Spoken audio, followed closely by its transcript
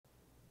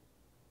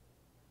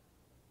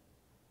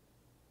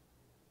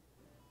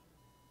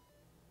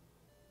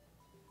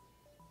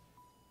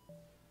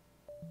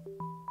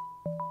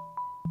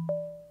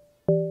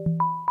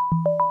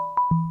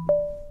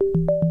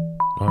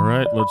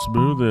right, let's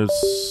do this.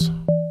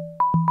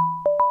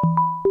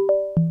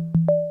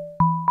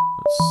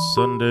 It's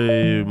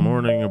Sunday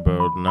morning,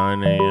 about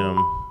 9 a.m.,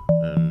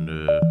 and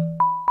the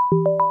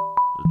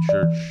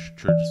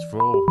church is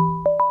full.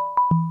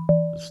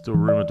 There's still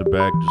room at the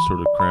back. Just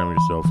sort of cram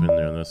yourself in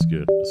there, and that's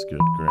good. That's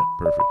good. Great.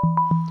 Perfect.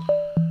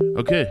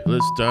 Okay,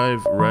 let's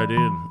dive right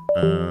in.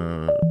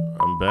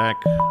 I'm back.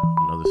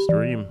 Another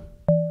stream.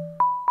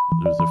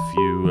 There's a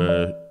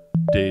few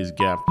days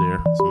gap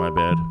there. It's my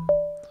bad.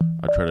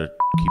 I try to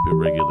keep it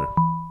regular.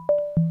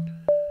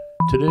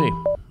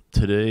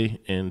 Today,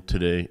 and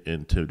today.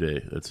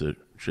 That's a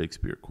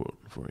Shakespeare quote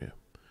for you.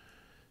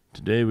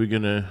 Today we're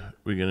gonna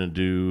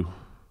do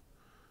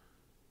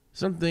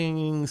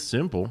something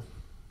simple.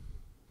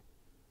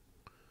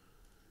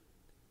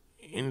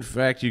 In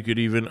fact, you could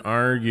even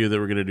argue that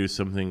we're gonna do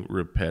something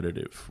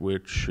repetitive,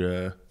 which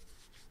there's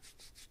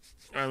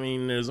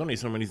only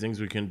so many things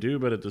we can do,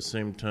 but at the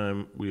same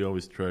time, we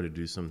always try to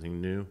do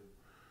something new.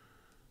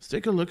 Let's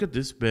take a look at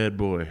this bad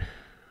boy.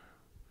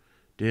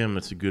 Damn,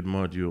 that's a good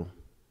module.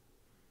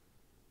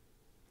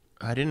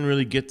 I didn't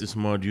really get this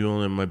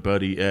module, and my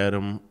buddy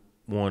Adam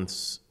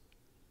once,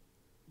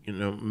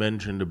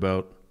 mentioned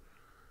about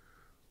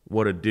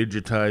what a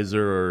digitizer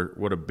or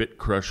what a bit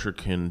crusher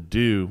can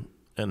do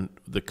and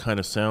the kind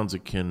of sounds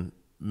it can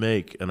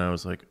make. And I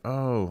was like,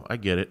 oh, I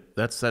get it.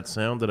 That's that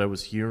sound that I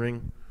was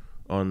hearing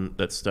on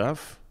that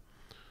stuff.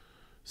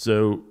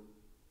 So,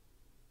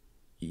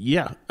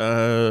 yeah,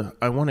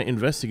 I want to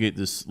investigate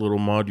this little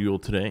module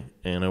today,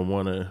 and I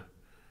want to,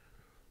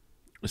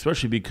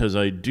 especially because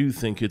I do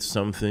think it's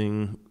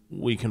something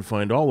we can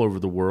find all over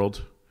the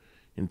world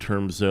in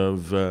terms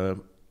of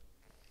the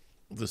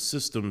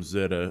systems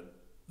that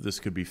this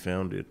could be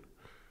found in.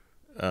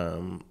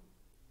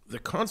 The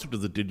concept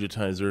of the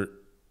digitizer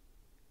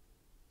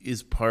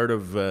is part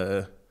of...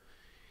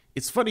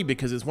 it's funny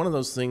because it's one of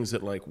those things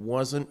that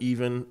wasn't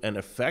even an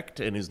effect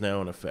and is now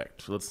an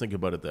effect. So let's think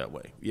about it that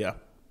way. Yeah.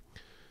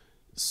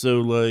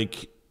 So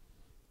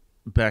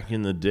back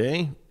in the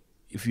day,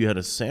 if you had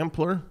a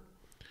sampler,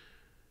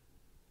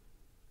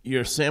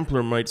 your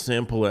sampler might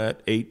sample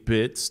at 8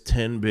 bits,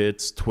 10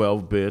 bits,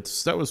 12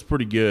 bits. That was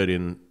pretty good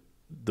in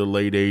the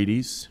late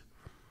 80s.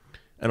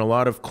 And a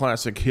lot of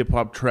classic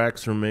hip-hop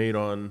tracks are made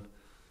on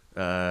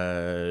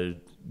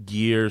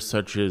gear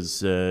such as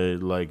the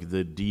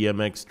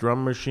DMX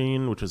drum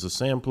machine, which is a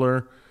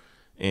sampler,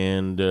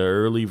 and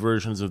early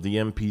versions of the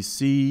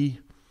MPC,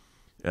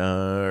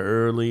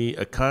 early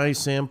Akai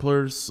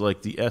samplers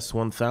like the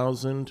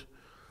S1000.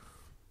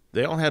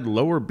 They all had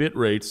lower bit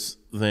rates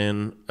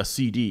than a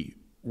CD,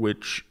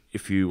 which,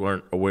 if you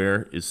aren't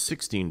aware, is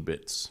 16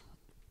 bits.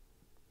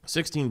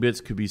 16 bits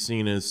could be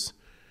seen as,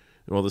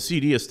 well, the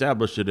CD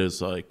established it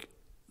as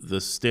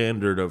the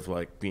standard of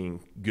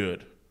being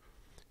good.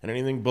 And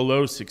anything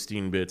below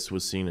 16 bits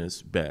was seen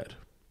as bad.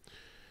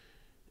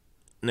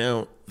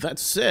 Now, that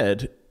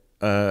said,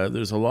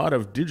 there's a lot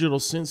of digital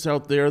synths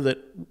out there that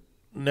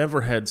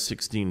never had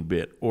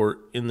 16-bit, or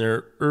in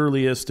their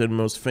earliest and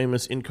most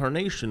famous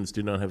incarnations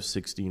did not have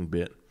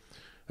 16-bit.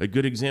 A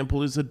good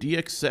example is the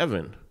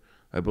DX7.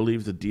 I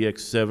believe the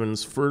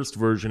DX7's first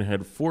version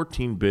had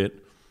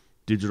 14-bit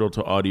digital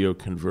to audio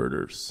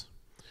converters.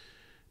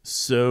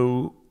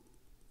 So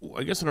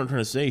I guess what I'm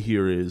trying to say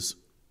here is,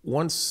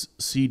 once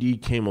CD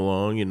came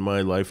along in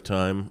my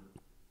lifetime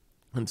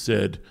and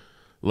said,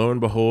 lo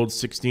and behold,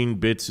 16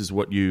 bits is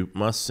what you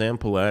must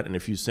sample at, and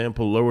if you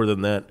sample lower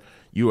than that,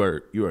 you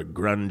are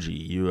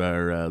grungy, you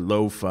are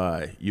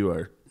lo-fi, you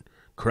are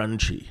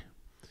crunchy.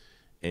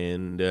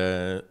 And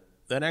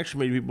that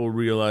actually made people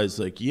realize,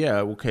 yeah,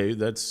 okay,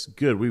 that's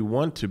good. We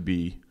want to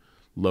be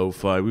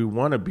lo-fi. We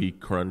want to be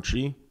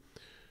crunchy.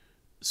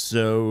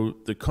 So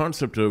the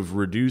concept of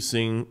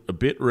reducing a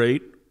bit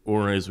rate,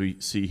 or as we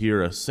see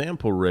here, a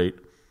sample rate,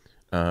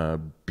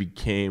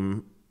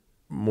 became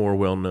more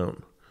well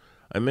known.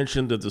 I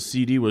mentioned that the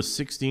CD was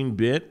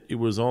 16-bit. It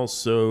was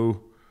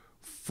also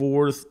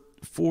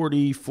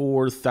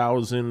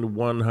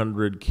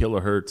 44,100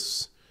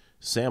 kilohertz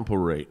sample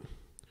rate,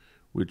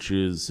 which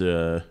is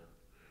a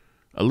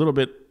little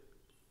bit,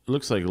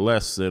 looks like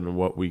less than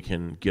what we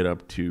can get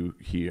up to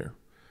here.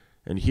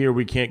 And here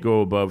we can't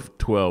go above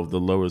 12. The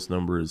lowest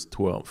number is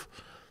 12.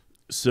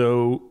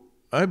 So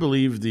I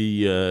believe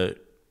the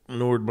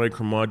Nord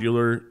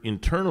Micromodular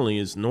internally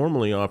is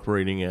normally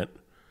operating at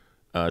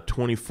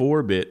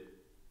 24-bit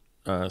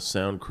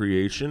sound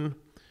creation,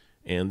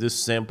 and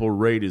this sample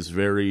rate is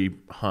very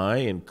high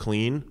and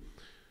clean.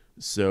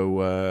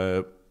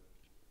 So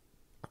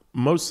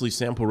mostly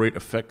sample rate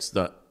affects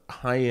the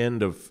high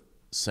end of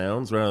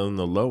sounds rather than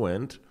the low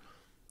end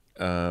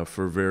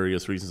for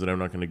various reasons that I'm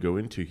not going to go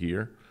into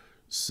here.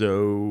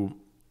 So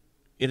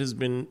it has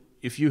been,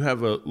 if you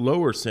have a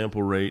lower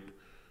sample rate,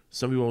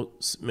 some people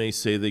may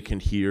say they can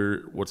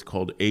hear what's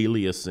called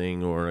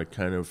aliasing, or a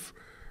kind of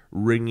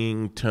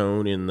ringing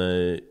tone in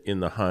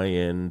the high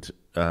end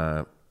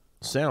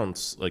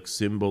sounds, like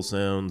cymbal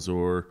sounds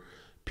or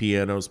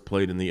pianos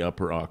played in the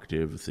upper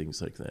octave,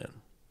 things like that.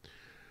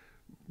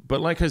 But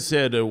like I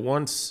said,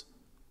 once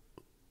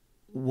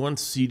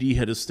once CD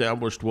had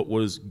established what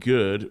was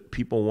good,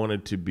 people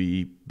wanted to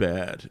be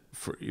bad,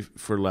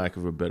 for lack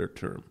of a better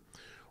term.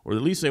 Or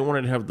at least they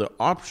wanted to have the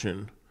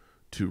option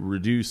to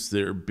reduce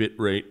their bit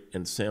rate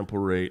and sample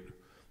rate,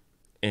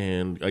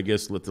 and I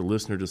guess let the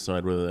listener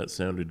decide whether that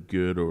sounded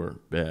good or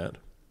bad.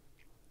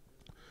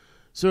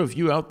 So if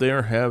you out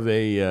there have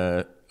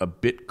a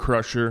bit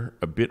crusher,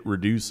 a bit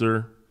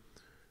reducer,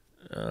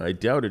 I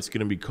doubt it's going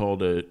to be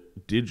called a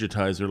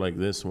digitizer like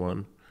this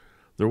one.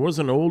 There was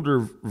an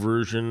older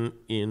version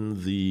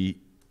in the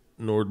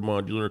Nord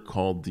Modular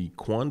called the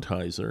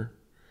quantizer,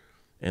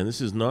 and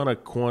this is not a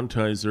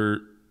quantizer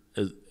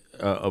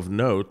of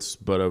notes,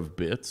 but of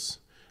bits.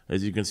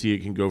 As you can see,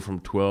 it can go from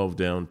 12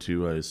 down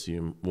to, I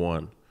assume,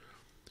 1.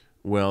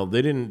 Well,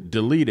 they didn't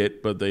delete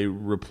it, but they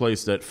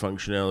replaced that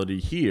functionality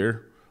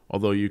here,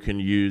 although you can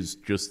use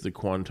just the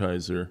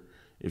quantizer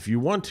if you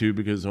want to,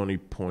 because it's only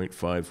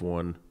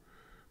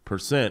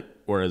 0.51%,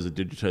 whereas a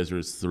digitizer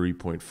is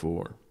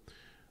 3.4.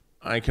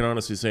 I can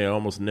honestly say I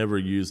almost never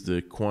use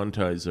the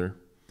quantizer,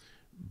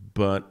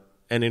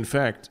 and in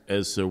fact,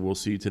 as we'll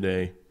see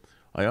today,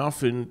 I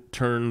often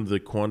turn the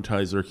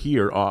quantizer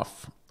here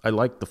off. I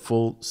like the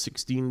full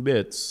 16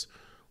 bits.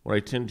 What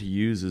I tend to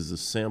use is the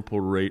sample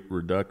rate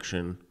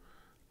reduction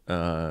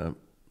to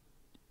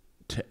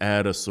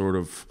add a sort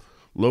of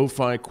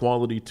lo-fi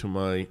quality to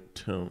my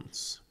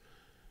tones.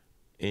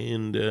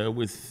 And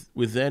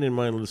with that in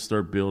mind, let's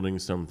start building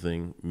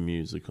something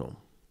musical.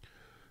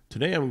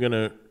 Today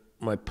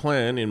my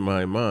plan in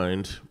my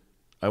mind,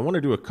 I want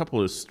to do a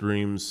couple of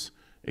streams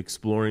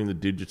exploring the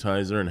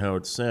digitizer and how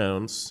it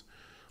sounds.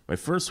 My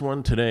first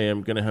one today,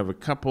 I'm going to have a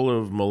couple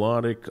of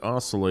melodic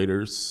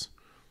oscillators.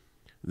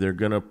 They're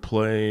going to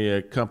play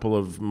a couple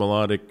of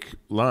melodic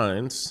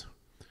lines,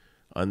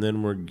 and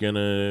then we're going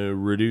to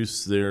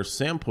reduce their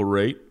sample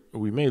rate.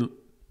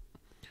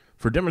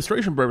 For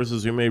demonstration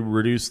purposes, we may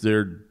reduce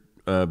their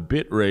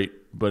bit rate,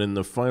 but in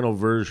the final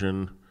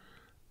version,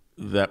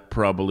 that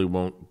probably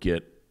won't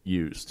get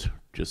used,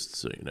 just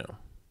so you know.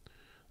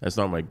 That's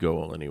not my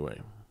goal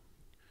anyway.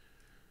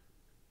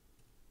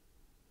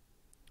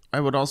 I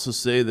would also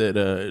say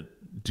that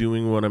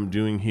doing what I'm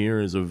doing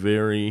here is a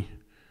very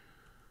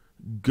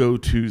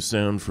go-to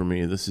sound for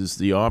me. This is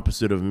the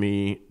opposite of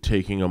me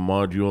taking a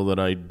module that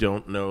I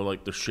don't know,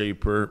 like the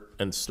shaper,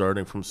 and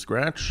starting from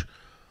scratch.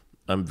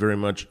 I'm very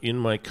much in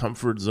my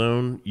comfort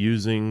zone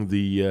using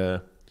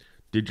the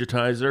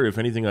digitizer. If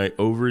anything, I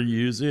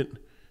overuse it,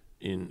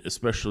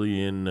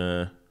 especially in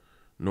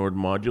Nord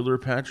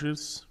Modular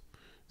patches.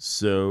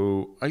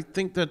 So I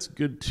think that's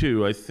good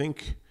too. I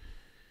think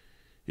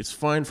it's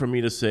fine for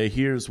me to say,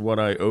 here's what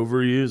I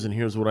overuse and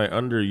here's what I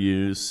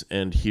underuse,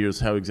 and here's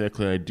how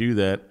exactly I do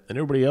that. And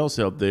everybody else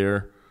out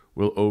there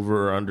will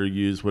over or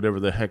underuse whatever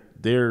the heck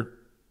they're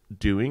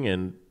doing,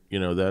 and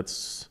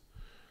that's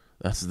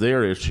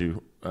their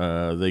issue.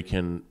 They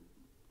can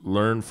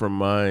learn from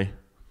my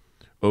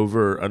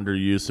over or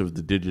underuse of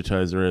the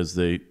digitizer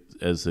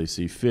as they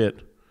see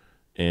fit,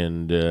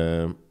 and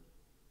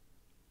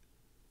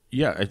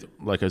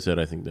like I said,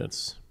 I think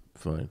that's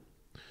fine.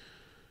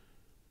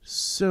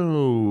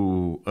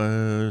 So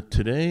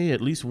today,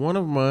 at least one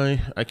of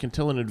I can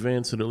tell in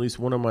advance that at least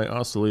one of my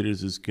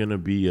oscillators is going to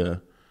be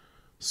a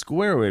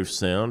square wave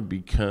sound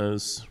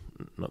because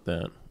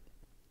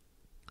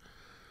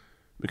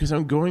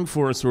I'm going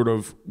for a sort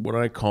of what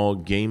I call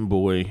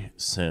Gameboy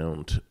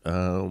sound.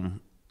 I've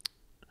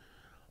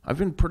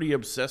been pretty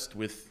obsessed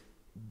with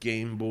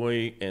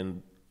Gameboy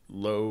and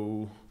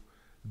low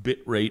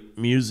bitrate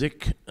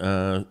music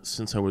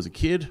since I was a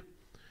kid.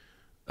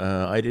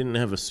 I didn't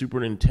have a Super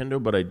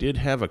Nintendo, but I did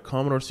have a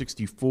Commodore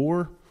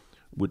 64,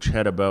 which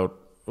had about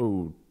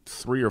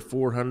 300 or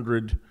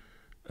 400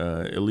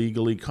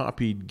 illegally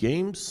copied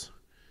games,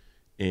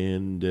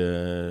 and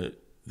the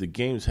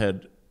games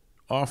had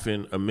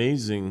often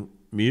amazing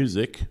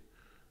music.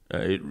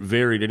 It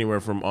varied anywhere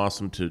from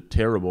awesome to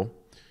terrible,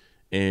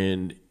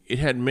 and it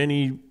had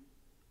many.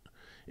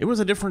 It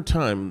was a different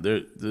time.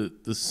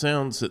 The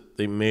sounds that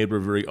they made were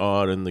very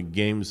odd, and the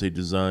games they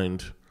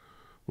designed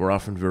were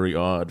often very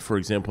odd. For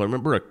example, I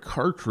remember a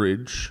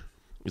cartridge,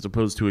 as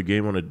opposed to a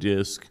game on a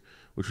disc,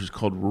 which was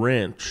called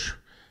Ranch.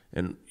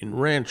 And in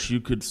Ranch,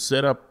 you could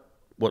set up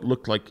what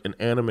looked like an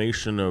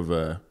animation of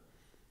a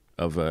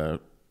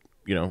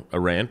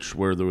ranch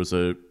where there was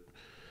a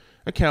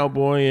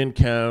cowboy and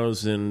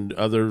cows and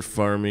other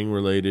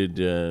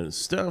farming-related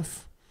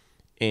stuff.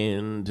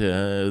 And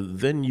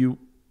then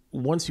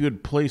once you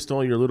had placed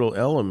all your little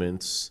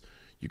elements,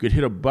 you could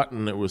hit a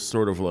button that was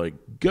sort of like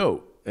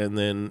go, and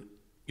then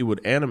it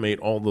would animate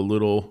all the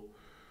little,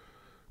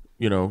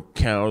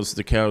 cows.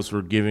 The cows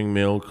were giving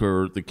milk,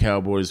 or the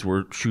cowboys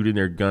were shooting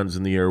their guns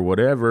in the air,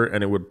 whatever,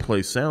 and it would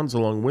play sounds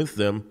along with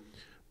them.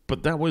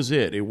 But that was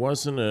it. It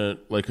wasn't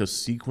like a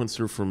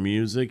sequencer for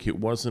music. It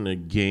wasn't a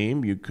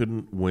game. You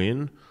couldn't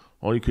win.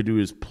 All you could do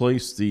is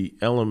place the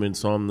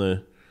elements on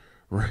the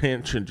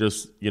ranch and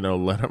just,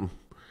 let them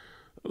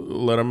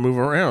move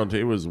around.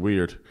 It was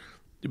weird.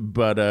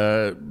 But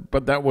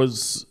that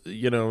was,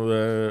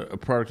 a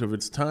product of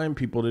its time.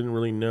 People didn't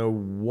really know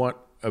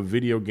what a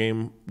video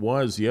game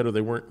was yet, or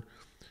they weren't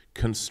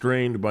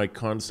constrained by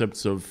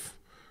concepts of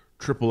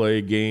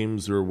AAA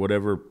games or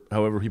whatever,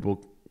 however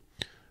people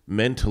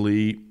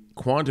mentally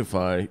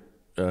quantify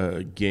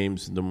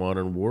games in the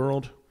modern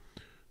world.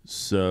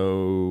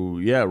 So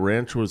yeah,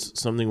 Ranch was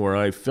something where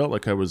I felt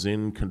like I was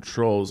in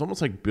control. It was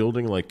almost like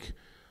building like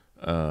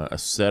a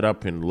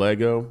setup in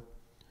Lego,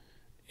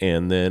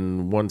 and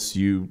then once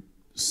you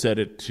set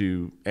it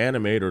to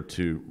animate or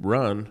to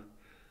run,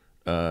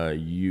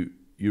 you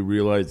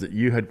realize that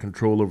you had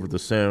control over the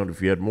sound.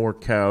 If you had more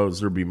cows,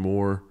 there'd be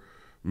more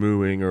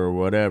mooing or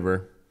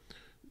whatever.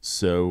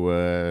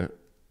 So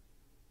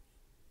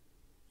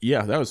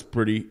yeah, that was a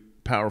pretty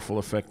powerful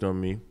effect on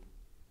me.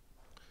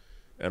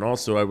 And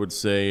also, I would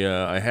say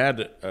I had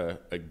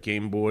a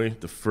Game Boy,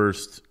 the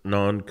first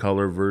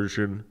non-color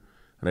version,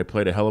 and I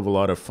played a hell of a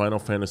lot of Final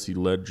Fantasy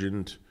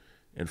Legend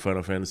and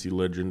Final Fantasy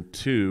Legend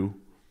 2.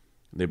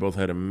 They both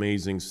had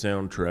amazing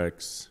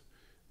soundtracks,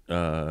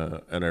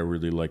 and I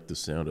really liked the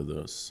sound of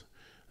those.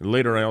 And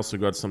later, I also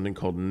got something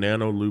called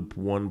Nano Loop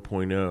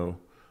 1.0.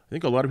 I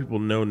think a lot of people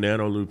know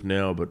Nano Loop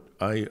now, but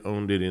I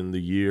owned it in the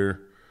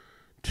year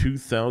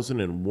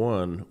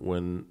 2001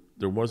 when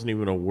there wasn't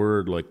even a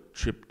word like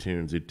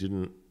chiptunes. It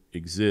didn't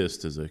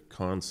exist as a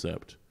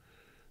concept.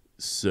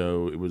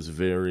 So it was a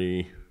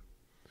very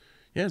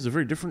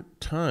different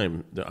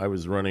time. That I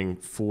was running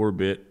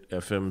 4-bit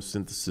FM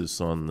synthesis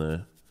on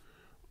the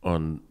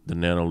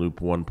Nano Loop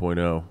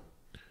 1.0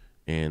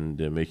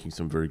 and making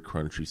some very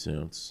crunchy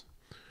sounds.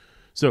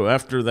 So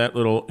after that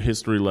little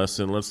history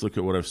lesson, let's look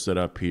at what I've set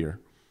up here.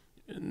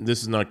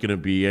 This is not going to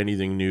be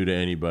anything new to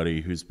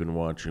anybody who's been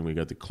watching. We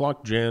got the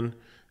clock gen,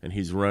 and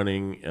he's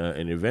running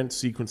an event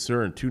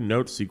sequencer and 2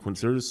 note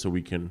sequencers so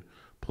we can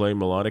play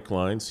melodic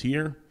lines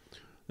here.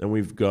 Then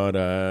we've got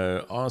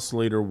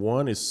oscillator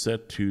 1 is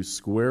set to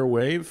square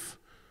wave.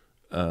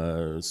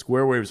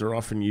 Square waves are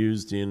often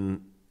used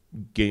in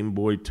Game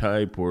Boy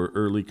type or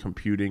early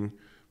computing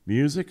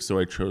music, so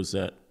I chose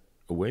that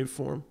a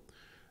waveform.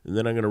 And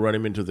then I'm going to run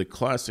him into the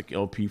classic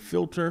LP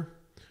filter.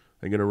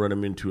 I'm going to run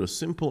him into a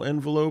simple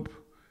envelope,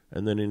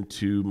 and then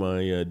into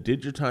my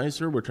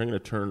digitizer, which I'm going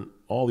to turn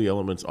all the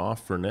elements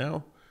off for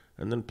now,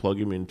 and then plug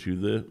him into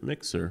the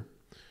mixer.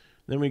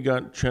 Then we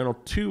got channel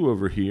 2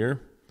 over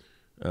here.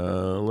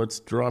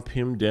 Let's drop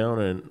him down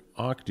an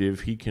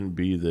octave. He can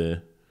be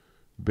the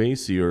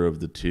bassier of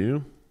the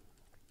two.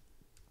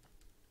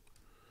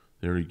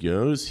 There he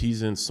goes.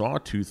 He's in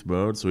sawtooth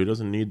mode, so he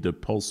doesn't need the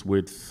pulse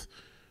width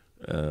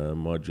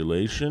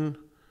modulation.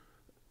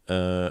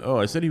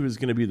 I said he was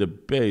going to be the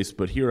bass,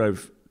 but here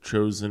I've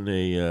chosen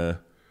a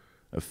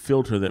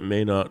filter that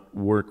may not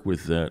work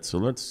with that. So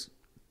let's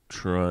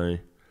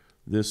try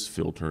this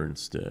filter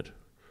instead.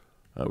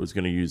 I was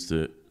going to use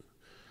the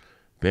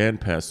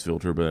bandpass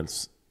filter, but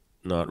it's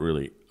not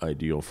really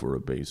ideal for a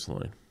bass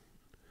line.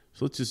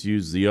 So let's just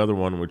use the other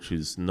one, which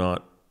is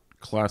not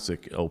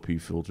classic LP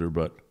filter,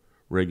 but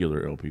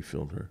regular LP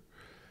filter.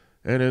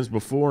 And as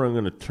before, I'm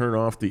going to turn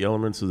off the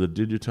elements of the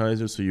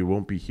digitizer so you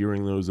won't be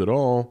hearing those at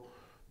all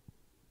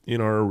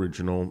in our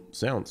original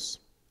sounds.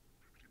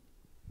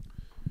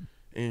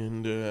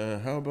 And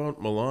how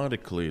about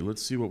melodically?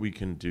 Let's see what we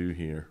can do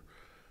here.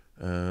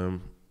 I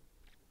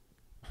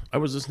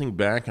was listening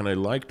back and I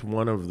liked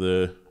one of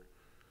the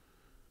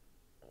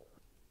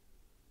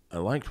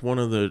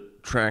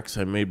tracks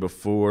I made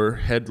before,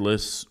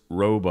 Headless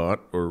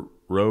Robot or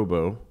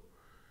Robo.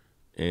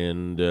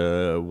 And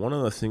one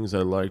of the things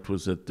I liked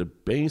was that the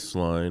bass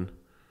line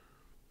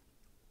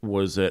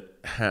was at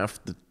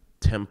half the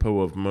tempo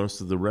of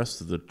most of the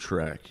rest of the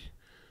track.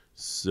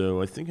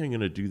 So I think I'm going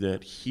to do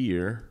that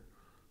here.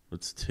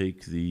 Let's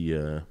take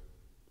the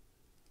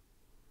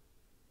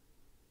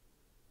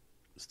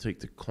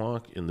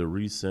clock and the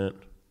reset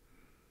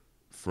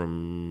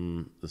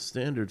from the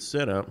standard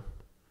setup,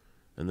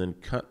 and then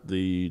cut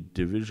the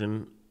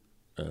division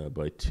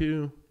by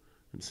 2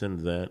 and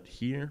send that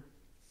here.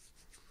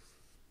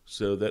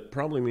 So that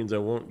probably means I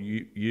won't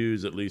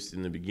use, at least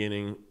in the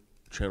beginning,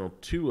 channel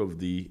 2 of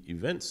the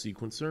event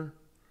sequencer,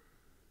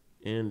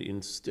 and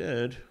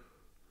instead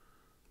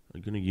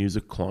I'm going to use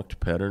a clocked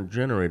pattern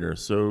generator.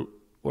 So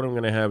what I'm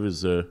going to have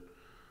is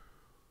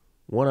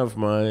one of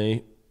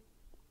my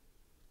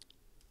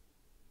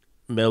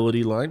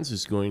melody lines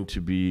is going to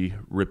be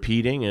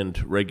repeating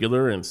and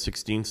regular and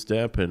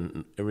 16-step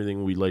and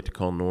everything we like to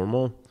call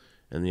normal,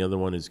 and the other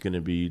one is going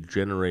to be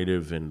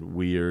generative and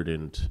weird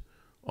and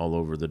all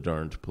over the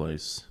darned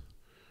place.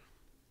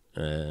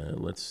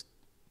 Let's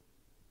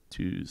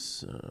do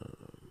some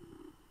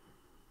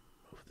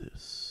of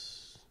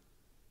this.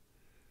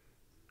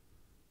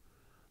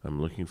 I'm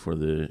looking for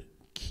the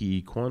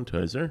key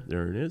quantizer.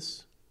 There it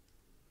is.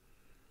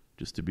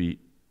 Just to be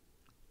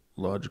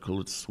logical,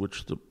 let's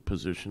switch the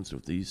positions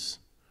of these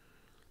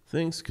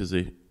things because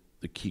the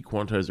key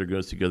quantizer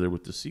goes together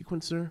with the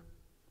sequencer.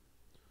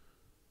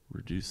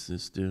 Reduce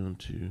this down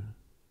to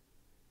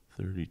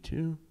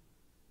 32.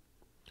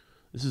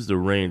 This is the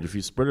range. If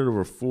you spread it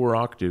over 4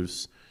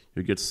 octaves,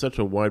 you'll get such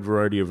a wide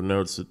variety of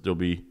notes that there'll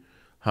be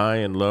high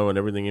and low and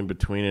everything in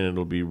between, and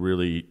it'll be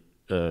really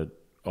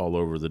all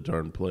over the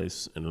darn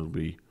place, and it'll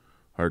be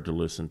hard to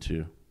listen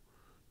to.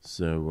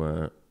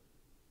 So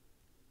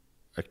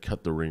I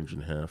cut the range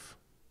in half,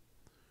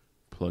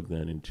 plug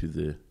that into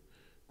the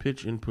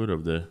pitch input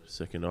of the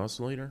second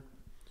oscillator,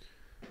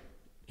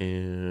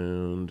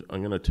 and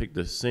I'm going to take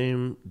the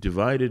same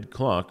divided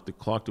clock, the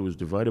clock that was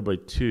divided by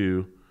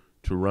 2,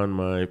 to run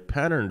my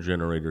pattern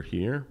generator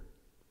here,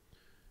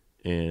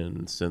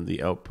 and send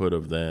the output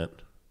of that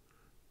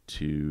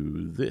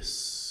to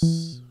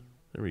this.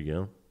 There we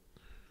go.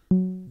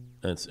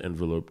 That's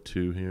envelope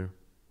 2 here.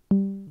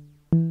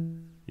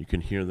 You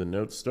can hear the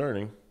notes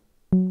starting.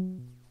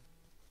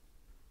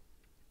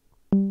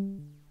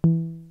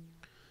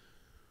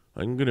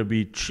 I'm going to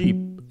be cheap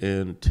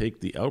and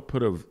take the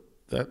output of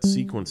that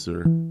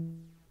sequencer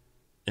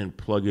and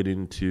plug it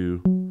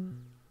into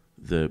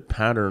the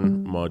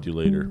pattern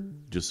modulator,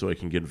 just so I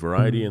can get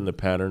variety in the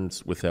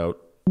patterns without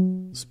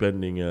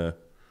spending a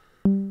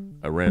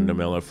random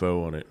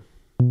LFO on it.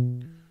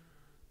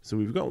 So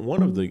we've got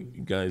one of the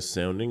guys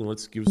sounding.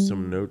 Let's give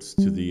some notes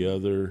to the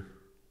other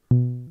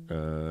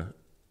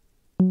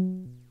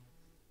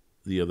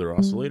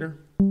oscillator.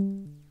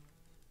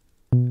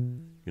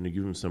 Gonna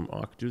give him some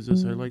octaves,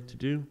 as I like to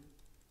do.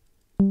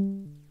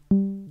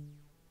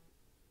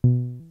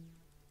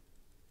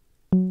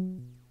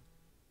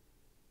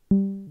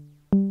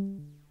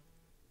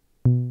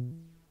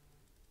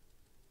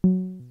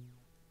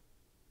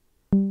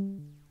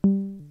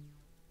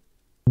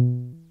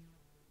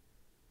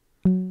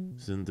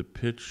 Send the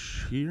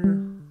pitch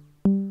here.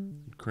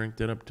 Crank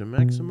that up to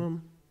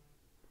maximum.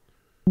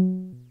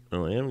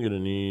 Oh, I am gonna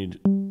need,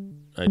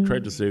 I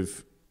tried to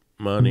save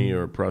money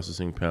or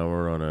processing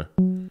power on a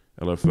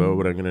LFO,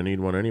 but I'm going to need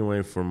one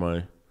anyway for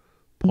my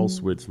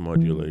pulse width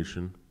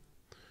modulation.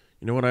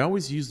 You know what? I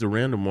always use the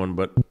random one,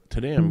 but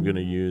today I'm going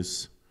to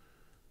use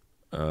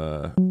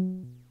what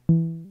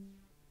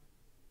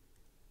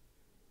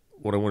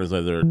I want is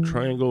either a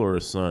triangle or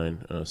a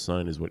sine.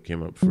 Sine is what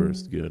came up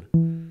first. Good.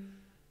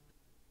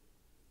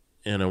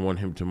 And I want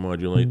him to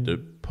modulate the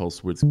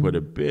pulse width quite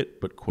a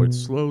bit, but quite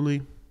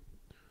slowly,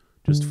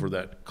 just for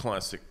that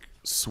classic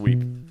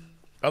sweep.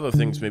 Other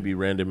things may be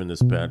random in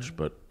this patch,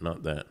 but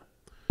not that.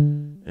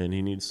 And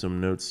he needs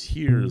some notes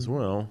here as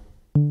well.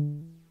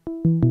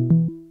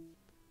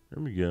 There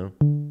we go.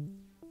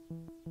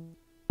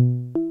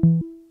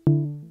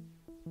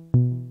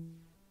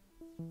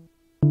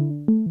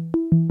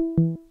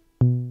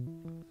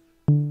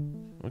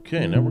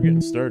 Okay, now we're getting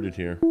started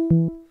here.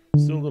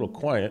 Still a little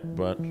quiet,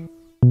 but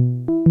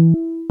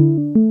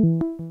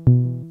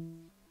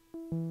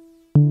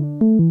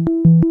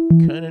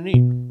kind of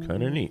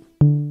neat.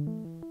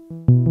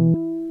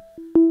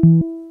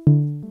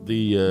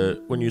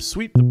 When you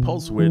sweep the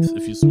pulse width,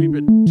 if you sweep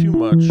it too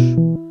much,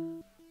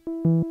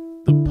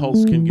 the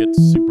pulse can get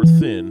super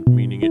thin,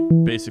 meaning it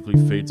basically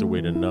fades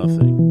away to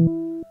nothing.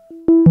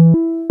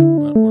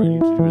 But what I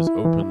need to do is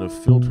open the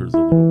filters a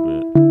little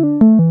bit.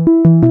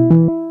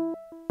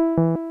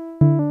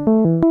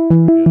 There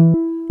we go.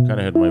 Kind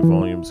of had my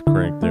volumes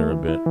cranked there a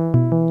bit.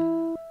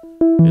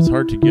 It's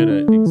hard to get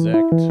an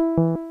exact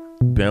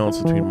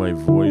balance between my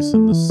voice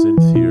and the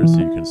synth here, so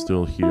you can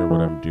still hear what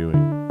I'm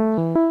doing.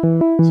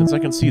 Since I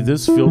can see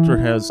this filter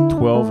has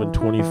 12 and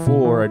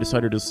 24, I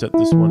decided to set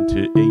this one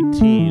to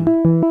 18,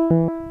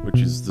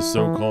 which is the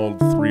so-called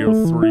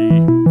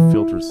 303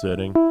 filter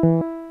setting.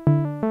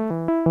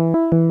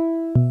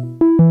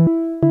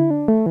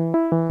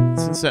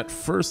 Since that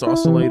first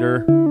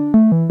oscillator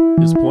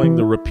is playing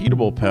the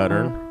repeatable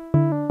pattern,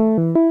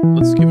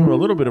 let's give him a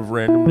little bit of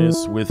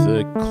randomness with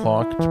a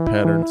clocked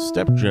pattern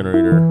step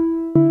generator.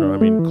 No, I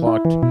mean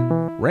clocked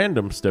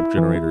random step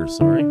generator,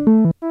 sorry.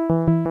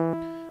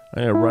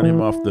 I'm going to run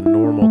him off the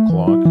normal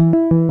clock,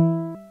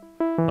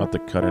 not the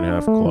cut in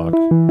half clock,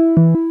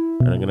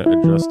 and I'm going to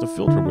adjust the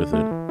filter with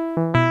it.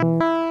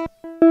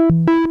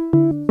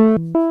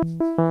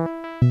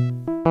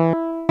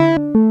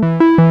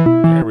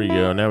 There we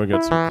go, now we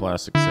got some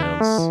classic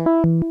sounds.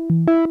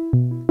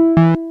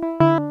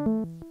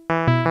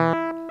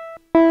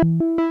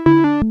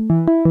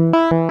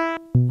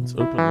 Let's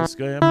open this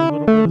guy up a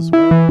little bit as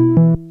well.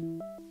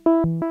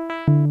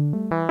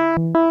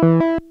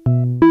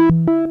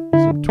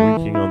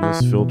 Tweaking on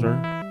this filter.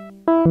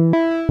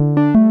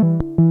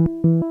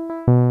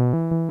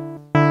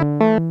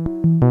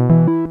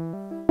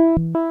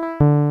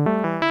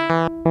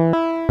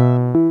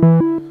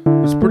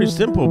 It's pretty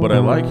simple, but I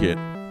like it.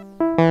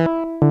 I'm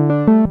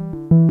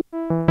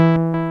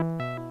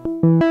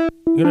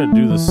gonna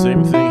do the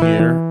same thing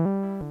here.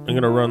 I'm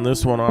gonna run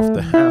this one off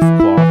the half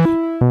clock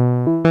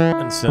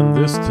and send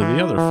this to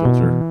the other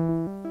filter.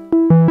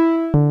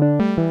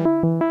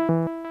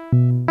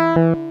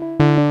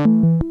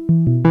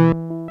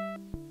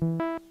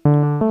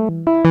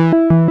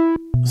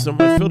 So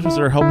my filters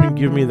are helping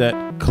give me that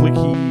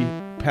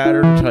clicky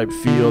pattern type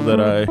feel that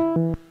I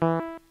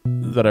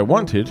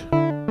wanted,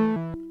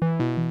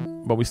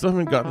 but we still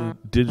haven't gotten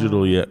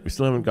digital yet. We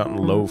still haven't gotten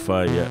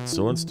lo-fi yet.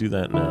 So let's do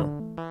that now.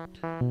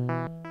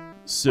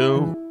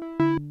 So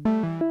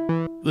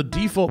the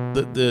default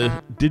that the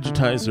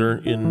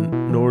digitizer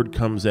in Nord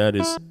comes at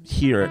is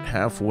here at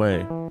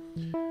halfway.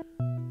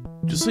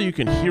 Just so you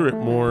can hear it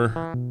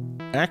more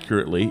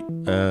accurately,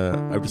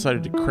 I've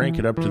decided to crank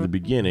it up to the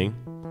beginning,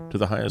 to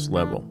the highest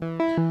level.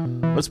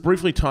 Let's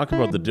briefly talk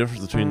about the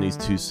difference between these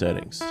two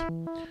settings.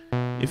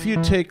 If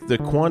you take the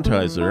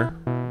quantizer,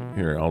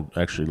 here, I'll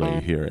actually let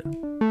you hear it.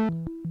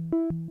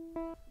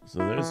 So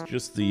there's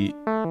just the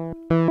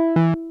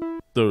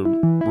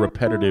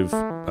repetitive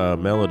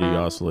melody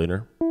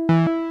oscillator.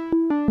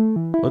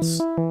 Let's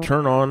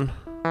turn on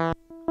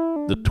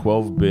the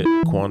 12-bit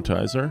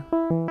quantizer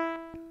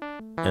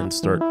and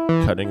start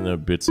cutting the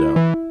bits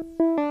out.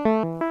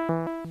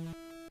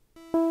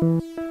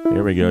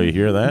 Here we go, you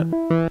hear that?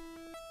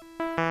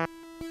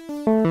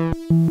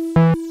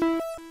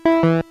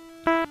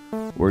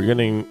 We're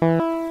getting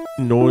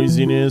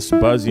noisiness,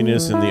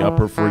 buzziness in the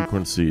upper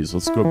frequencies.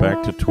 Let's go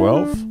back to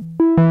 12.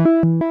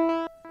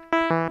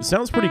 It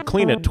sounds pretty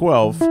clean at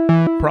 12,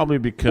 probably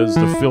because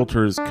the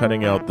filter is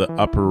cutting out the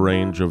upper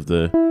range of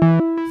the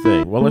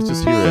thing. Well, let's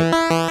just hear it.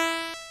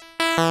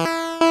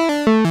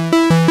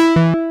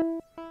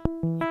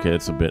 Okay,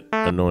 it's a bit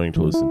annoying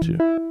to listen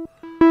to.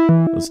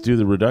 Let's do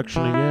the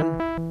reduction again.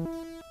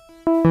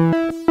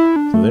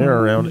 So there,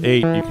 around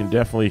 8, you can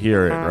definitely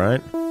hear it,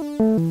 right?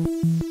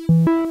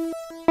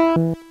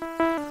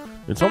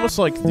 It's almost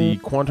like the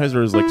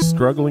quantizer is like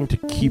struggling to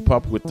keep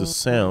up with the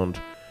sound,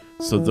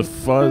 so the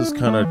fuzz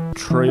kind of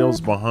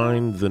trails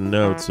behind the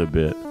notes a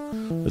bit.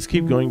 Let's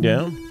keep going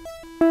down.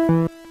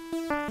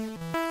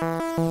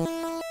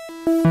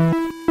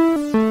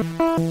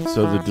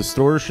 So the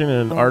distortion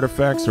and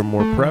artifacts are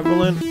more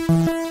prevalent.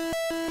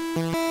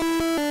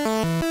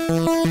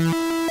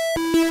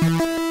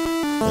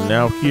 And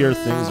now here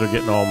things are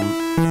getting all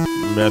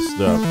messed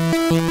up.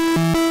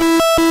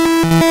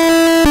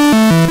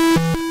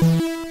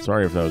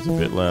 Sorry if that was a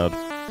bit loud.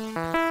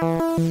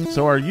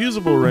 So our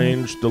usable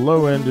range, the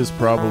low end is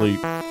probably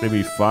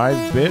maybe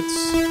 5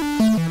 bits.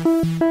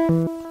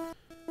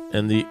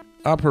 And the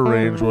upper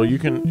range, well, you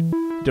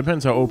can,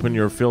 depends how open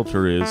your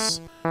filter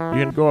is.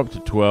 You can go up to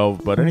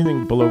 12, but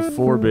anything below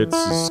 4 bits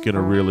is going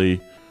to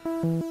really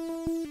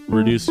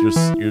reduce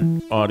your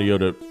audio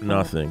to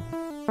nothing.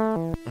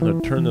 I'm going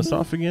to turn this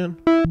off again.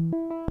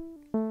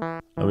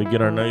 And we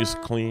get our nice,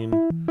 clean,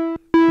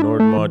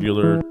 Nord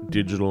modular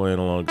digital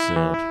analog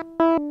sound.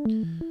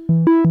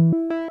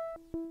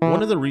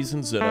 One of the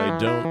reasons that I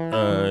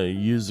don't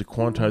use the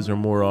quantizer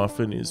more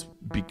often is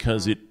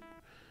because it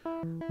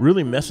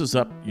really messes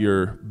up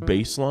your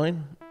bass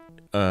line.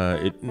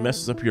 It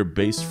messes up your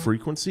bass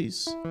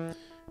frequencies.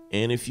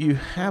 And if you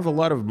have a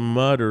lot of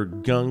mud or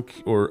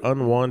gunk or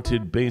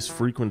unwanted bass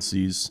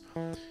frequencies,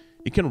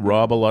 it can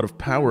rob a lot of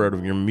power out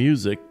of your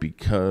music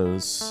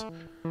because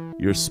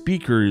your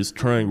speaker is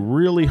trying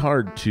really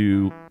hard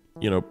to,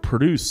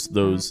 produce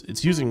those.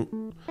 It's using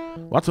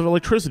lots of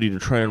electricity to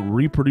try and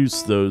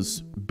reproduce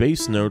those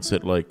bass notes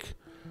at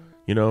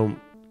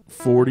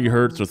 40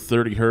 hertz or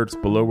 30 hertz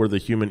below where the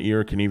human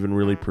ear can even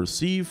really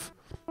perceive.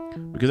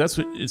 Because that's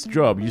what its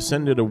job. You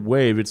send it a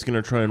wave, it's going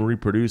to try and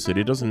reproduce it.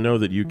 It doesn't know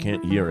that you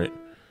can't hear it.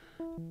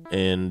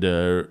 And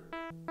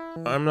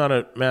I'm not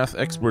a math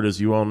expert,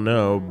 as you all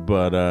know,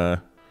 but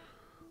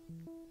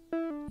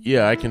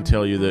yeah, I can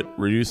tell you that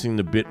reducing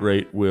the bit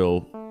rate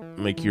will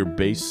make your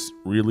bass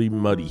really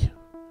muddy.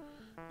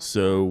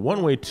 So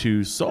one way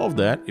to solve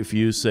that, if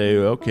you say,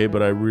 okay,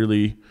 but I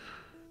really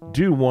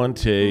do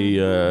want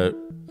a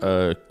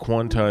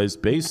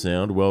quantized bass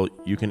sound, well,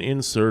 you can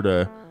insert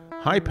a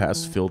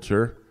high-pass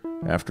filter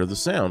after the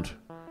sound.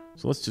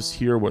 So let's just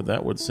hear what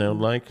that would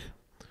sound like.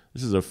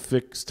 This is a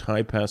fixed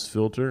high-pass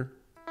filter.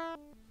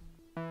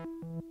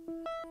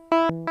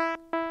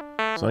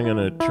 So I'm going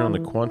to turn the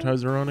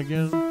quantizer on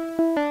again.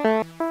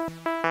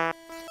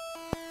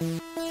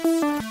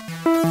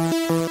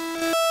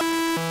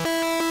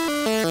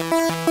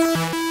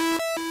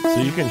 So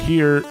you can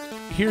hear,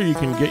 here you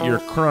can get your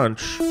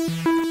crunch.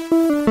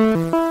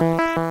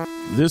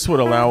 This would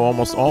allow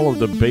almost all of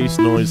the bass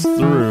noise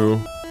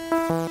through.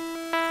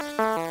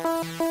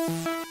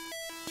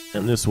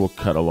 And this will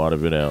cut a lot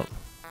of it out.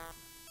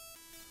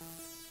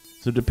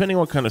 So depending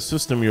what kind of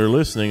system you're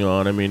listening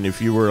on, I mean,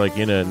 if you were like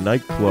in a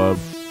nightclub,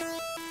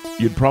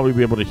 you'd probably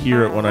be able to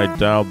hear it when I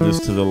dialed this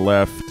to the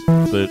left.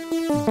 The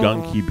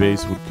gunky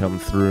bass would come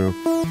through.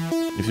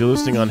 If you're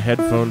listening on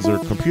headphones or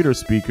computer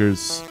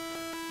speakers,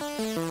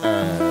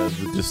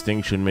 the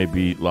distinction may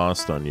be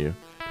lost on you.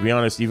 To be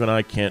honest, even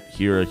I can't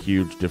hear a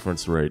huge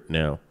difference right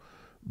now.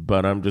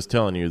 But I'm just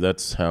telling you,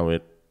 that's how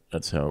it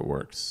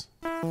works.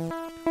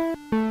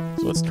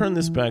 So let's turn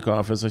this back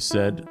off. As I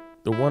said,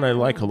 the one I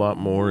like a lot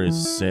more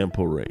is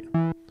sample rate.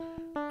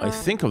 I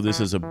think of this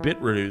as a bit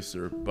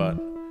reducer,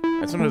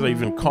 and sometimes I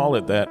even call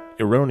it that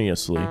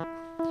erroneously.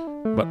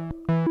 But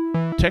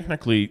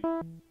technically,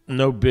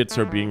 no bits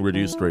are being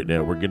reduced right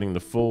now. We're getting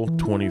the full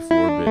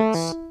 24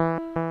 bits.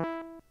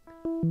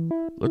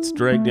 Let's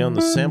drag down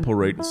the sample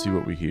rate and see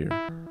what we hear.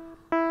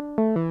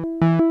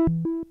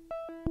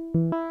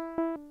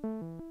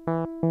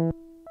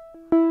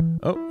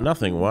 Oh,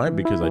 nothing. Why?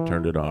 Because I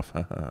turned it off.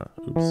 Haha.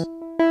 Oops.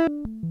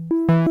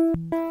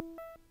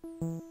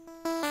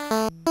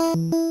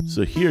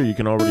 So here you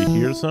can already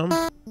hear some.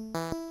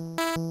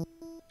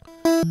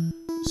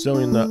 So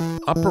in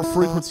the upper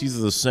frequencies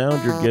of the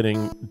sound, you're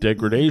getting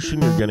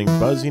degradation, you're getting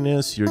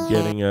buzziness, you're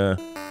getting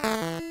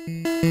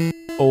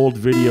old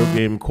video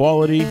game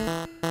quality.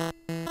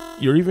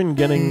 You're even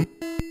getting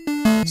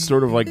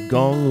sort of like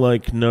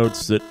gong-like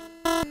notes that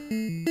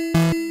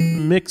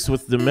mix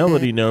with the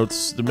melody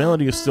notes. The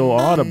melody is still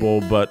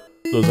audible, but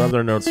those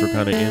other notes are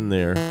kind of in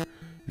there.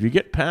 If you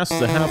get past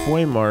the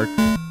halfway mark,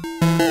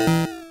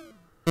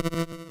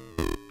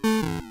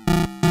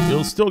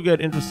 you'll still get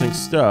interesting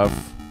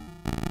stuff,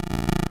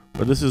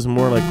 but this is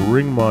more like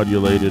ring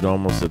modulated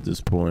almost at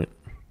this point.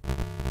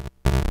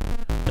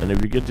 And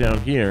if you get down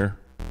here,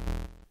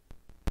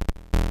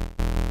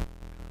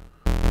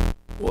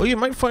 well, you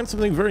might find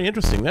something very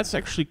interesting. That's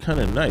actually kind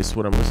of nice,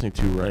 what I'm listening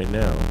to right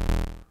now.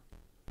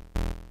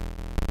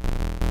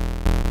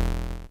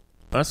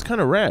 That's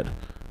kind of rad,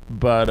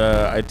 but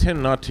I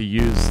tend not to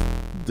use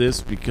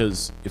this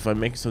because if I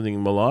make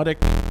something melodic,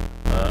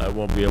 I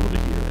won't be able to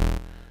hear it.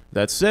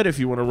 That said, if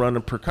you want to run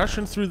a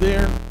percussion through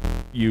there,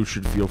 you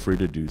should feel free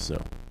to do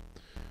so.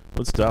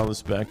 Let's dial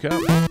this back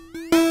up.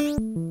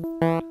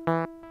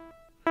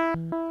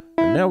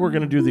 And now we're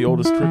going to do the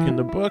oldest trick in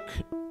the book.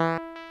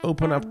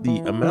 Open up the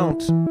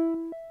amount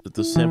that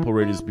the sample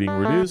rate is being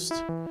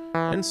reduced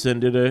and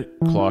send it a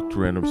clocked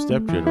random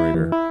step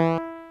generator.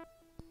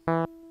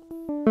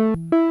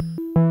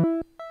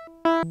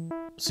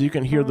 So you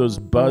can hear those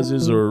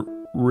buzzes or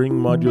ring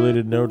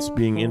modulated notes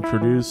being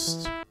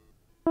introduced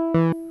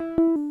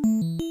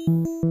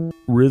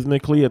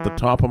rhythmically at the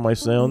top of my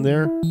sound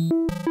there.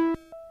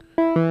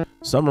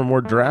 Some are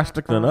more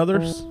drastic than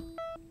others.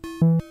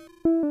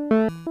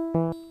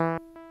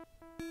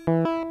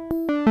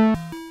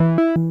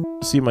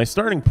 See, my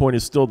starting point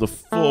is still the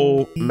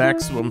full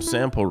maximum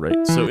sample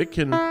rate, so it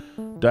can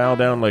dial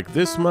down like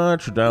this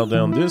much, or dial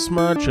down this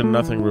much, and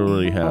nothing will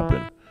really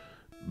happen.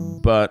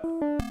 But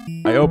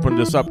I opened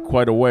this up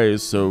quite a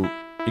ways, so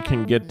it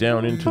can get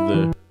down into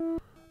the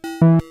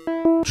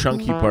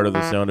chunky part of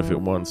the sound if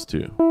it wants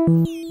to.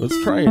 Let's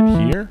try it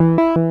here.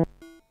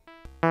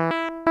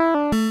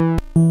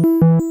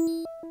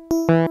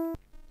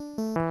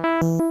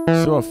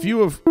 So a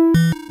few of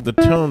the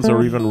tones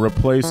are even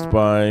replaced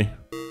by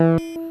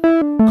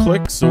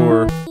clicks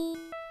or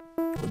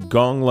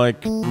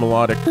gong-like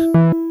melodic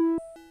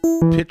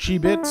pitchy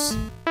bits.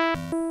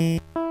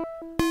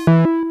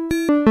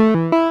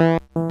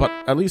 But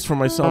at least for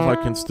myself, I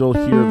can still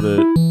hear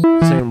the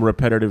same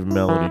repetitive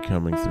melody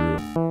coming through.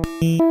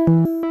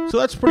 So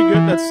that's pretty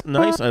good. That's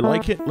nice. I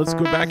like it. Let's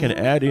go back and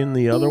add in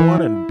the other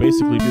one and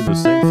basically do the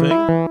same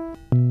thing.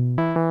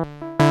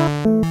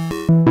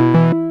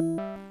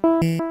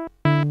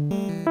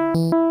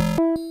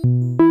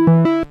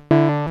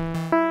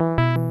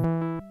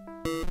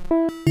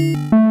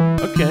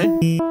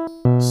 Okay.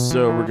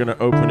 So we're going to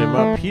open him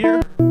up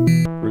here.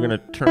 We're going to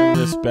turn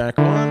this back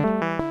on.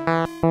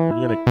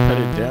 We're going to cut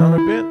it down a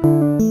bit.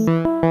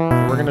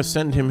 And we're going to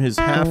send him his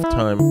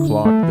halftime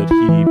clock that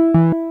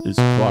he is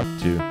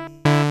clocked to.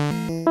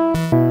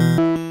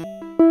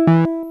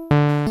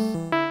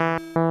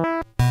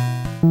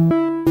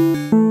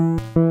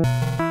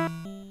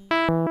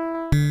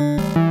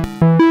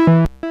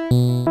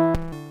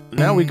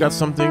 Now we got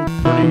something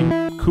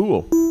pretty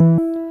cool.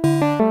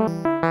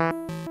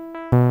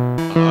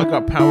 I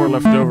got power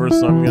left over,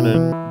 so I'm going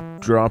to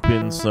drop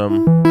in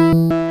some,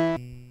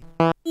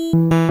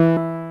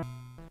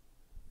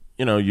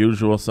 you know,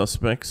 usual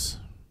suspects.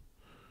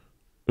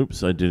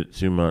 Oops, I did it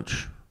too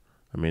much.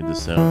 I made the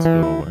sounds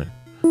go away.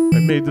 I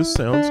made the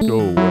sounds go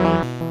away.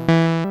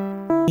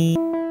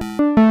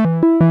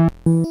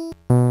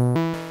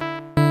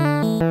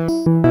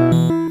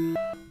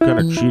 Kind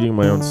of cheating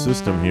my own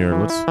system here.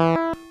 Let's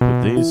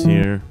put these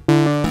here.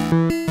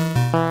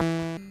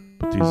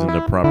 Put these in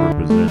the proper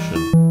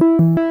position.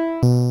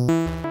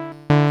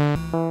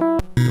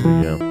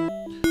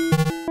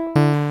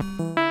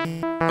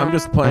 I'm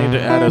just planning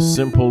to add a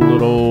simple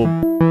little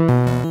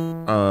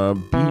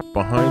beat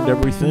behind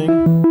everything,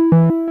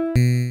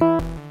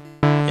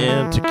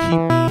 and to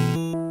keep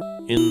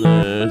in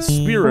the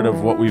spirit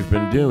of what we've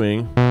been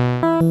doing,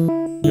 I'm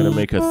going to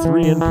make a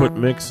 3-input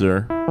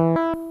mixer,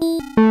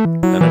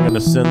 and I'm going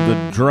to send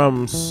the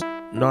drums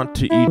not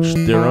to each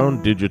their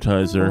own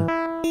digitizer,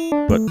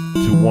 but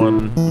to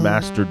one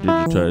master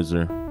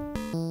digitizer.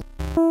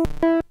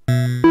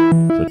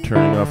 So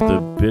turning off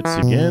the bits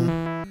again,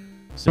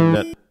 send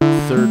that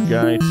third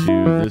guy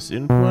to this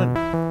input,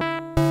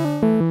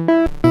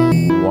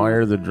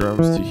 wire the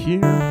drums to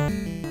here.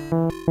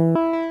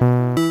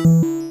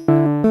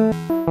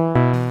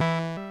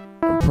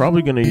 I'm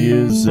probably going to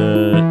use,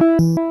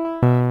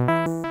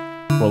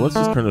 well, let's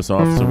just turn this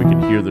off so we can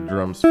hear the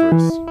drums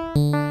first.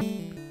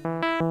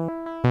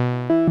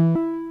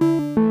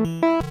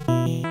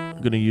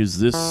 I'm going to use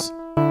this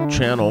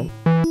channel,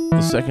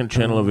 the second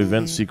channel of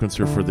event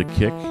sequencer for the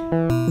kick.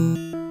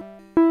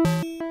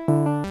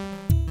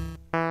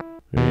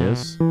 There he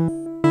is.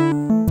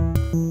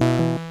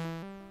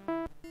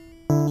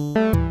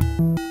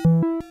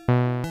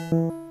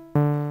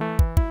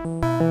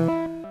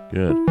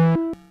 Good.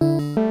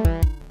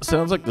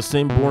 Sounds like the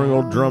same boring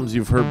old drums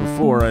you've heard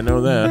before, I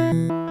know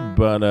that.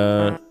 But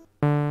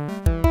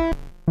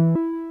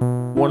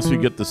once we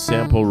get the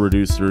sample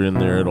reducer in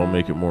there, it'll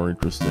make it more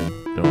interesting.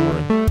 Don't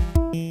worry.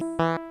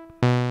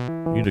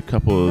 Need a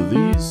couple of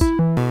these.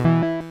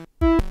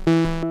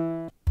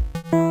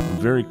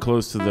 Very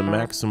close to the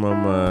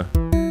maximum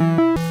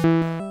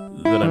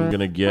that I'm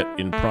gonna get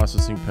in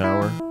processing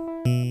power.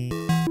 I'm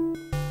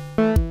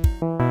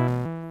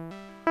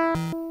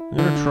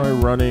gonna try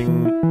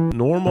running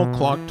normal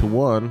clock to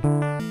one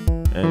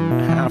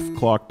and half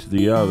clock to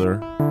the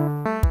other.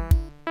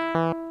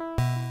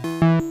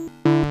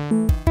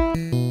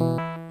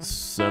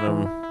 Set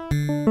them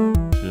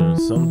to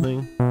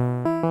something.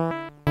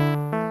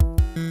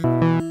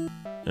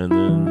 And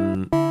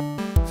then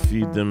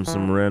feed them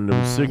some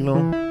random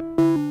signal.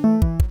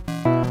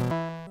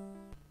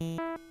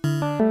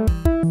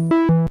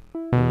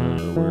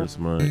 Where's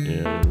my,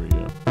 yeah, there we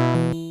go.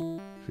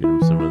 Feed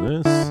them some of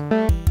this.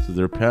 So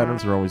their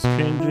patterns are always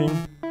changing.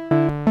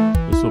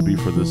 This will be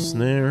for the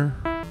snare.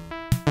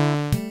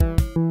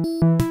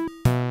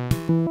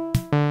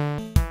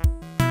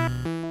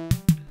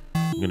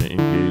 I'm gonna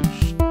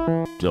engage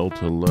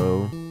delta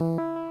low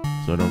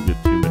so I don't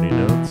get too many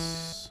notes.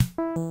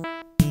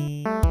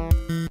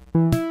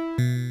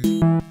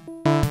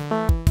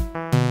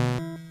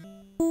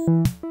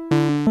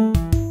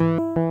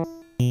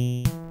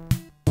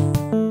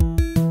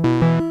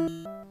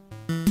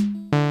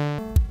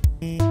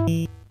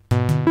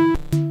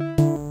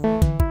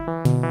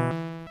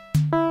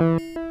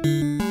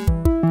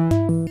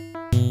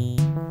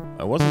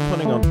 I wasn't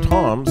planning on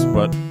toms,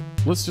 but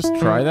let's just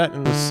try that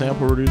in the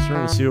sample reducer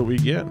and see what we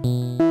get.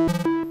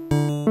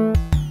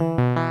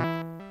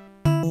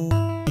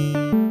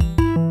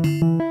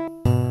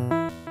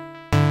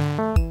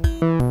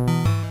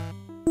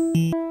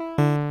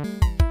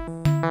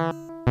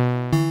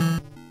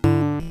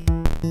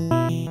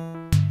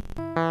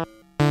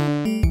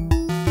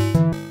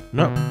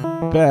 Not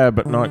bad,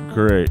 but not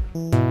great.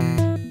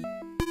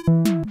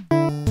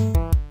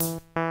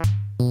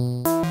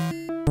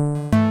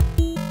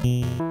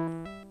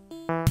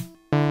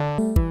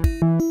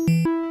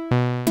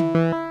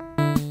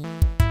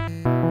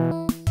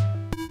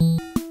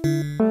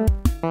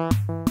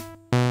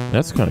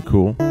 That's kind of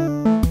cool.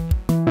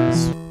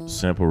 Let's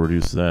sample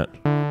reduce that.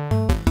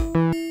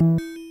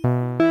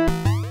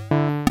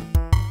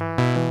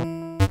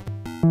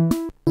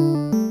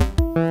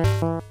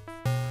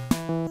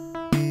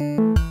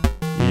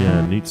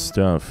 Yeah, neat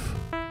stuff.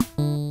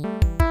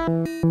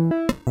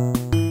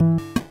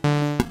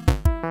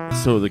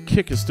 So the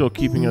kick is still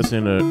keeping us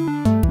in a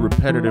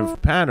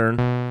repetitive pattern,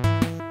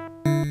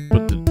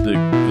 but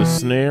the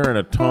snare and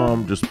a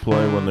tom just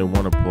play when they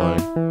want to play.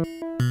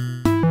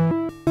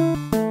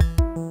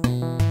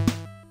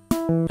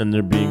 And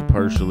they're being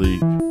partially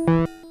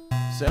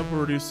sample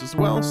reduced as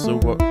well, so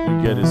what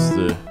we get is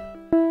a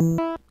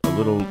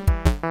little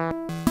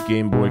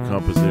Gameboy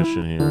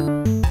composition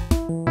here.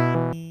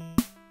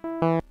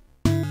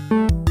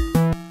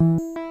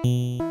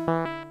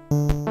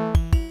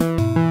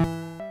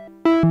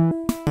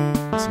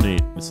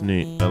 It's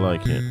neat, I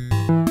like it.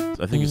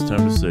 So I think it's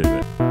time to save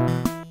it.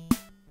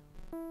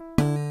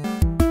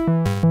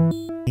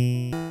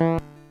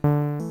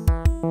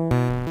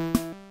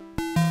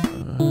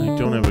 I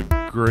don't have a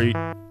great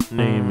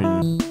name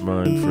in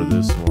mind for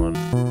this one,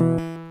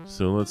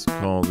 so let's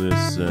call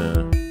this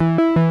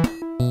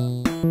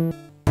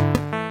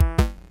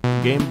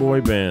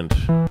Gameboy Band,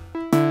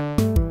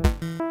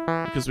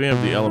 because we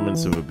have the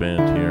elements of a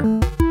band here.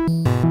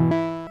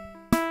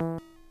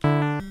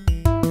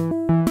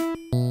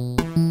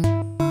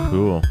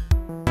 Cool.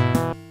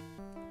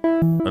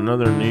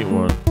 Another neat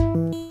one.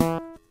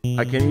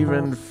 I can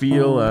even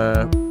feel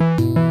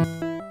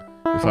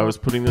if I was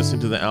putting this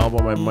into the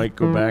album, I might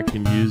go back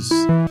and use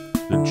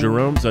the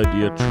Jerome's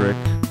idea trick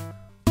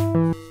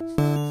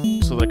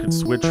so that I could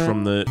switch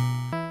from the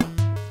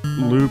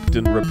looped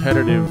and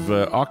repetitive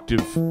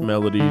octave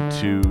melody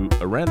to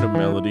a random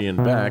melody and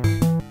back.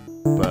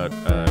 But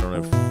I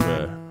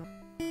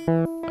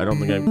don't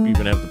think I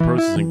even have the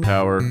processing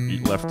power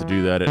left to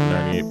do that at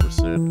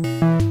 98%.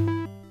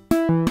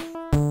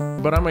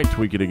 But I might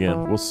tweak it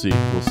again. We'll see.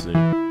 We'll see.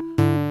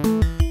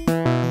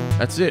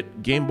 That's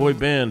it. Gameboy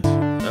Band.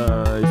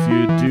 If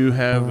you do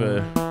have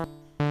a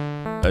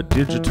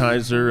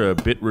digitizer, a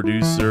bit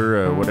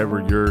reducer, whatever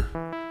your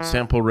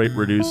sample rate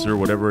reducer,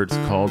 whatever it's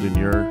called in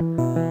your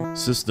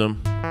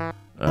system,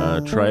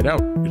 try it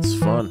out. It's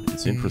fun.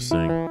 It's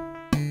interesting.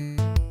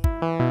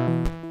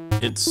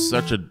 It's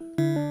such a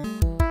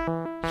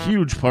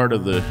huge part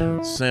of the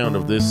sound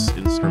of this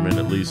instrument,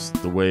 at least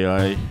the way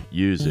I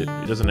use it.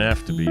 It doesn't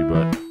have to be,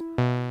 but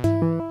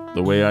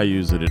the way I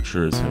use it, it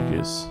sure as heck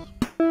is.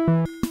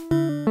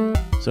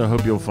 So I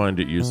hope you'll find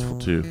it useful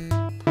too.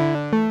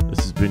 This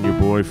has been your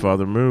boy,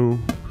 Father Moo.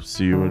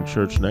 See you in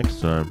church next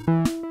time.